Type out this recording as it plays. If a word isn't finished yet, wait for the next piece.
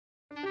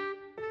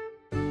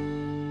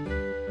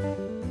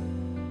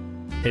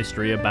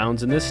History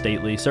abounds in this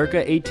stately,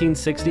 circa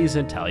 1860s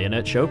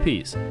Italianate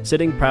showpiece.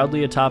 Sitting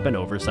proudly atop an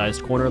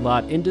oversized corner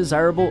lot in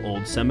desirable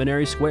Old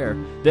Seminary Square,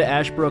 the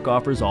Ashbrook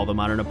offers all the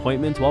modern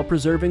appointments while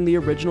preserving the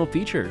original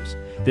features.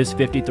 This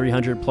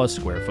 5,300 plus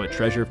square foot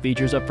treasure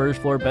features a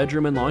first floor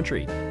bedroom and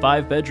laundry,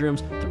 5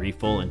 bedrooms, 3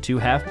 full and 2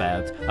 half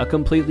baths, a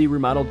completely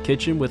remodeled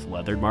kitchen with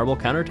leathered marble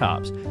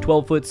countertops,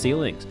 12-foot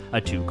ceilings,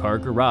 a 2-car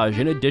garage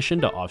in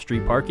addition to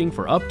off-street parking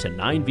for up to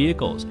 9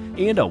 vehicles,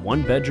 and a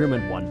 1-bedroom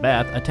and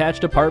 1-bath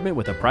attached apartment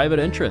with a private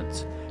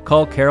entrance.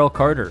 Call Carole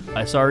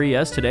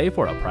Carter-SRES today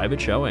for a private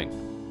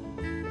showing.